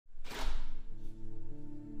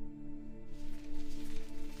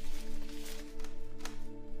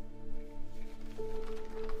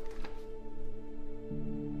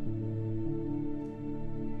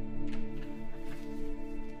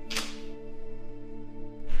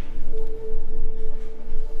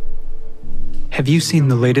Have you seen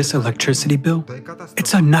the latest electricity bill?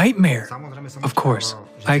 It's a nightmare. Of course,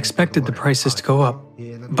 I expected the prices to go up,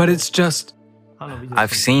 but it's just...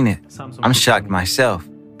 I've seen it. I'm shocked myself.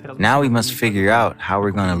 Now we must figure out how we're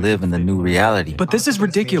going to live in the new reality. But this is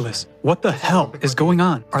ridiculous. What the hell is going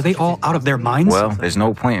on? Are they all out of their minds? Well, there's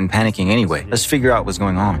no point in panicking anyway. Let's figure out what's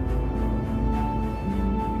going on.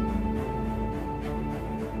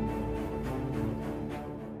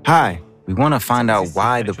 Hi. We want to find out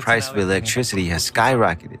why the price of electricity has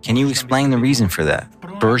skyrocketed. Can you explain the reason for that?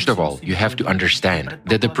 First of all, you have to understand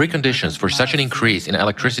that the preconditions for such an increase in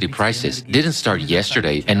electricity prices didn't start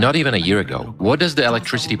yesterday and not even a year ago. What does the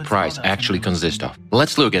electricity price actually consist of?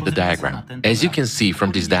 Let's look at the diagram. As you can see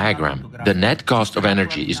from this diagram, the net cost of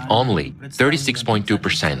energy is only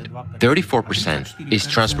 36.2%. 34% is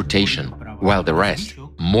transportation, while the rest,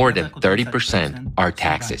 more than 30%, are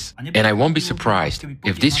taxes. And I won't be surprised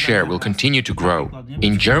if this share will continue to grow.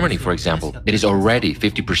 In Germany, for example, it is already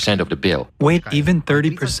 50% of the bill. Wait, even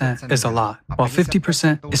 30% is a lot, while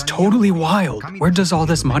 50% is totally wild. Where does all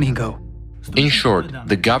this money go? In short,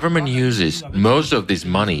 the government uses most of this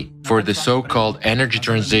money for the so-called energy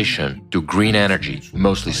transition to green energy,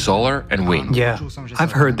 mostly solar and wind. Yeah,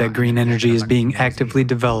 I've heard that green energy is being actively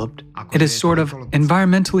developed. It is sort of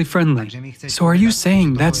environmentally friendly. So are you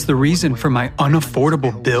saying that's the reason for my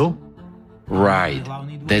unaffordable bill? Right.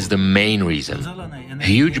 That's the main reason.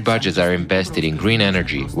 Huge budgets are invested in green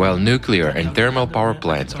energy, while nuclear and thermal power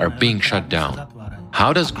plants are being shut down.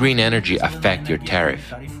 How does green energy affect your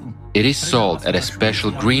tariff? It is sold at a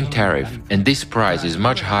special green tariff, and this price is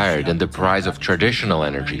much higher than the price of traditional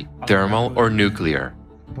energy, thermal or nuclear.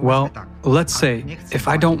 Well, let's say, if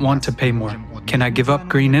I don't want to pay more, can I give up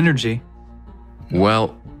green energy?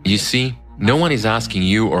 Well, you see, no one is asking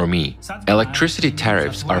you or me. Electricity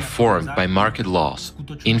tariffs are formed by market laws.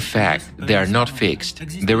 In fact, they are not fixed.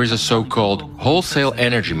 There is a so-called wholesale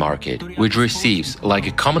energy market, which receives, like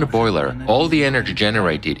a common boiler, all the energy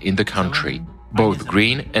generated in the country, both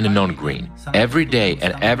green and non-green. Every day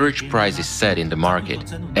an average price is set in the market.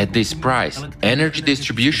 At this price, energy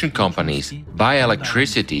distribution companies buy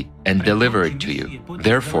electricity and deliver it to you.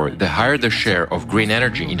 Therefore, the higher the share of green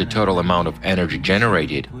energy in the total amount of energy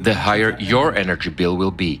generated, the higher your energy bill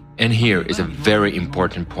will be. And here is a very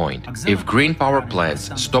important point. If green power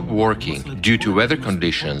plants stop working due to weather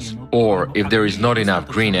conditions, or if there is not enough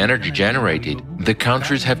green energy generated, the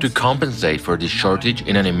countries have to compensate for this shortage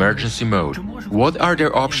in an emergency mode. What are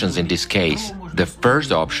their options in this case? The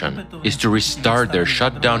first option is to restart their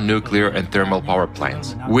shut down nuclear and thermal power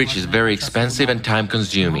plants, which is very expensive and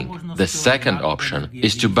time-consuming. The second option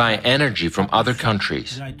is to buy energy from other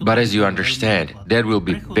countries, but as you understand, that will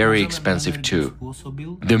be very expensive too.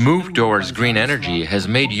 The move towards green energy has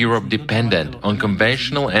made Europe dependent on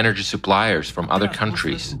conventional energy suppliers from other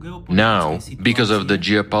countries. Now, because of the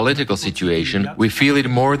geopolitical situation, we feel it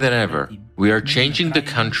more than ever. We are changing the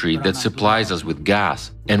country that supplies us with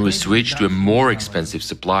gas, and we switch to a more expensive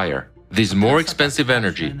supplier. This more expensive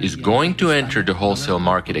energy is going to enter the wholesale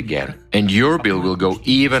market again, and your bill will go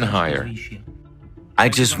even higher. I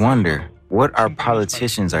just wonder what our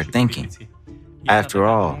politicians are thinking. After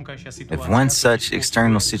all, if one such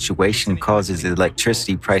external situation causes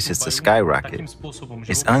electricity prices to skyrocket,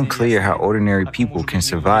 it's unclear how ordinary people can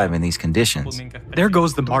survive in these conditions. There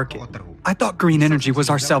goes the market. I thought green energy was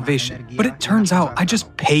our salvation, but it turns out I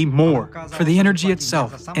just pay more for the energy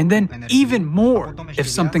itself, and then even more if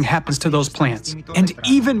something happens to those plants, and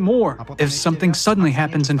even more if something suddenly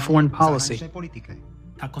happens in foreign policy.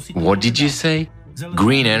 What did you say?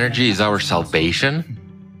 Green energy is our salvation?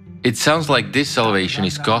 It sounds like this salvation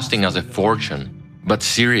is costing us a fortune, but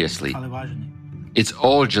seriously, it's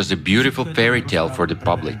all just a beautiful fairy tale for the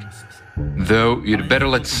public. Though you'd better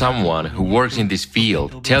let someone who works in this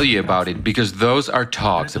field tell you about it, because those are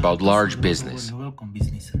talks about large business.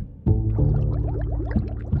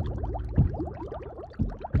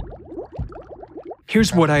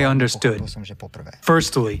 Here's what I understood.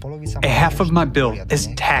 Firstly, a half of my bill is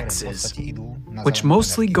taxes, which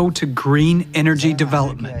mostly go to green energy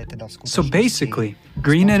development. So basically,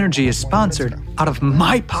 green energy is sponsored out of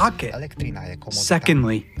my pocket.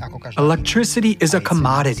 Secondly, electricity is a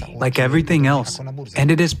commodity like everything else, and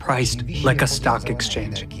it is priced like a stock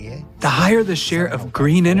exchange. The higher the share of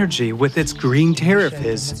green energy with its green tariff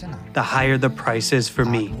is, the higher the price is for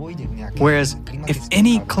me. Whereas, if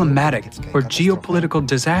any climatic or geopolitical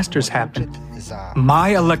disasters happen, my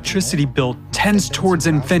electricity bill tends towards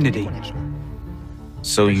infinity.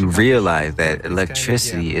 So you realize that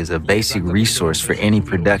electricity is a basic resource for any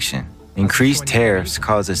production. Increased tariffs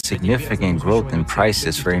cause a significant growth in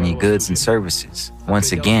prices for any goods and services.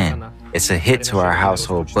 Once again, It's a hit to our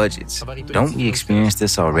household budgets. Don't we experience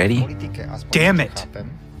this already? Damn it!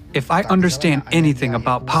 If I understand anything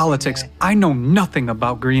about politics, I know nothing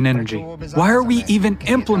about green energy. Why are we even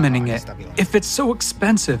implementing it if it's so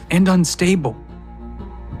expensive and unstable?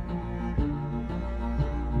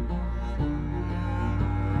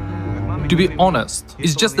 To be honest,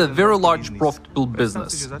 it's just a very large profitable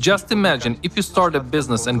business. Just imagine if you start a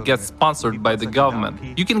business and get sponsored by the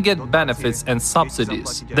government. You can get benefits and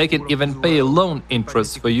subsidies. They can even pay a loan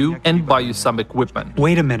interest for you and buy you some equipment.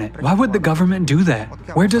 Wait a minute, why would the government do that?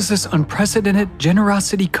 Where does this unprecedented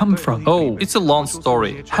generosity come from? Oh, it's a long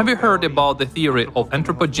story. Have you heard about the theory of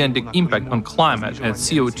anthropogenic impact on climate and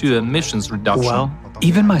CO2 emissions reduction? Well,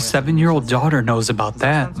 even my 7-year-old daughter knows about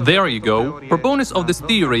that. There you go. Proponents of this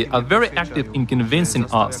theory are very active in convincing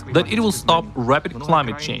us that it will stop rapid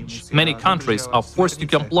climate change. Many countries are forced to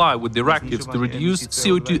comply with directives to reduce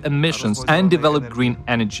CO2 emissions and develop green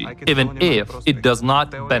energy, even if it does not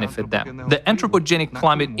benefit them. The anthropogenic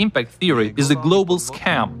climate impact theory is a global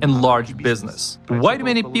scam and large business. Why do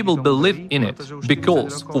many people believe in it?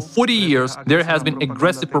 Because for 40 years there has been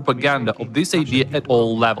aggressive propaganda of this idea at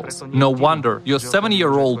all levels. No wonder your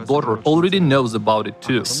 7-year-old daughter already knows about it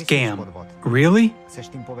too. Scam. Really?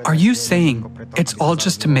 Are you saying it's all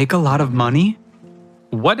just to make a lot of money?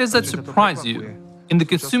 Why does that surprise you? In the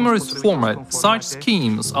consumerist format, such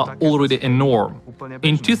schemes are already a norm.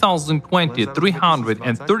 In 2020,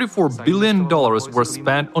 $334 billion were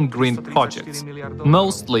spent on green projects,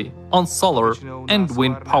 mostly on solar and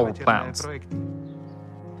wind power plants.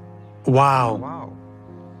 Wow.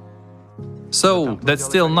 So, that's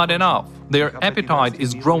still not enough. Their appetite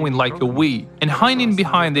is growing like a weed. And hiding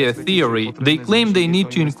behind their theory, they claim they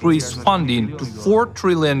need to increase funding to $4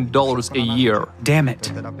 trillion a year. Damn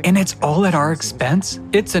it. And it's all at our expense?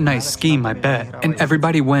 It's a nice scheme, I bet. And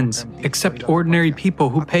everybody wins, except ordinary people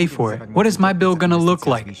who pay for it. What is my bill gonna look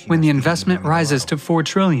like when the investment rises to $4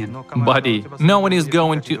 trillion? Buddy, no one is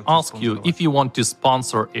going to ask you if you want to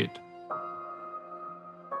sponsor it.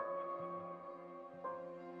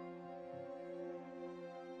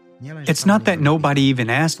 It's not that nobody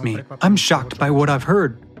even asked me. I'm shocked by what I've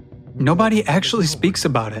heard. Nobody actually speaks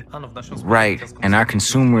about it. Right. In our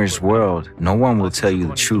consumerist world, no one will tell you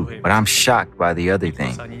the truth. But I'm shocked by the other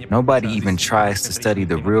thing. Nobody even tries to study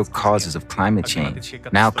the real causes of climate change.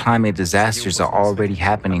 Now climate disasters are already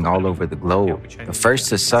happening all over the globe. The first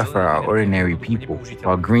to suffer are ordinary people,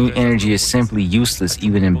 while green energy is simply useless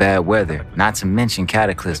even in bad weather, not to mention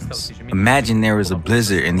cataclysms. Imagine there was a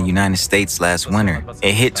blizzard in the United States last winter.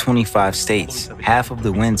 It hit 25 states. Half of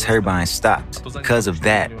the wind turbines stopped. Because of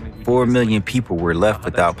that, 4 million people were left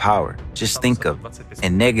without power. Just think of a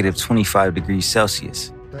negative 25 degrees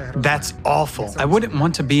Celsius. That's awful. I wouldn't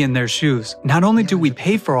want to be in their shoes. Not only do we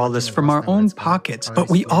pay for all this from our own pockets, but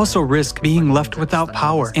we also risk being left without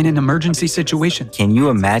power in an emergency situation. Can you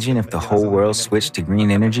imagine if the whole world switched to green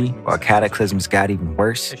energy or cataclysms got even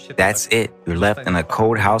worse? That's it. You're left in a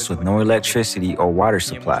cold house with no electricity or water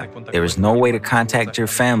supply. There is no way to contact your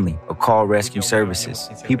family or call rescue services.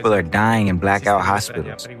 People are dying in blackout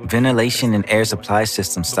hospitals. Ventilation and air supply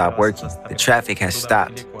systems stop working. The traffic has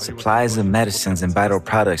stopped. Supplies of medicines and vital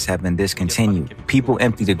products have been discontinued. People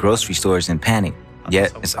empty the grocery stores in panic.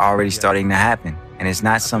 Yet, it's already starting to happen. And it's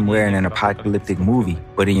not somewhere in an apocalyptic movie,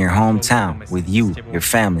 but in your hometown with you, your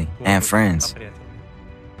family, and friends.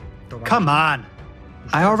 Come on.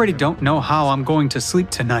 I already don't know how I'm going to sleep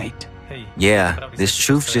tonight. Yeah, this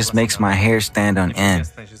truth just makes my hair stand on end.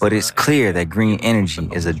 But it's clear that green energy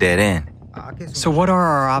is a dead end. So what are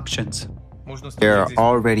our options? There are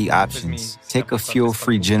already options. Take a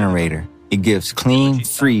fuel-free generator. It gives clean,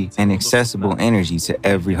 free, and accessible energy to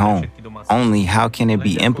every home. Only how can it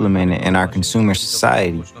be implemented in our consumer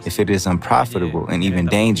society if it is unprofitable and even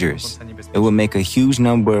dangerous? It will make a huge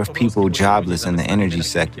number of people jobless in the energy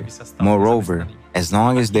sector. Moreover, as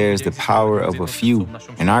long as there is the power of a few,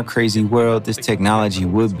 in our crazy world, this technology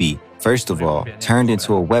would be, first of all, turned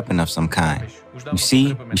into a weapon of some kind. You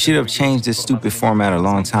see, we should have changed this stupid format a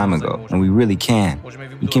long time ago, and we really can.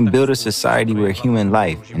 We can build a society where human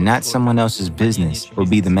life, and not someone else's business, will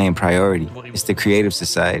be the main priority. It's the creative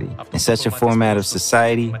society. In such a format of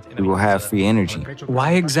society, we will have free energy.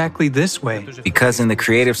 Why exactly this way? Because in the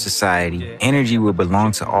creative society, energy will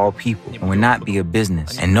belong to all people and would not be a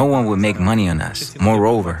business, and no one would make money on us.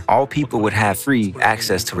 Moreover, all people would have free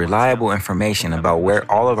access to reliable information about where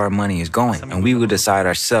all of our money is going, and we will decide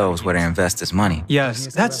ourselves where to invest this money. Yes,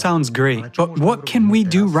 that sounds great, but what can we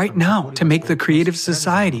do right now to make the creative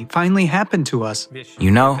society finally happen to us?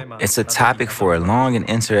 You know, it's a topic for a long and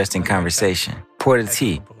interesting conversation. Pour the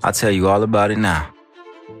tea. I'll tell you all about it now.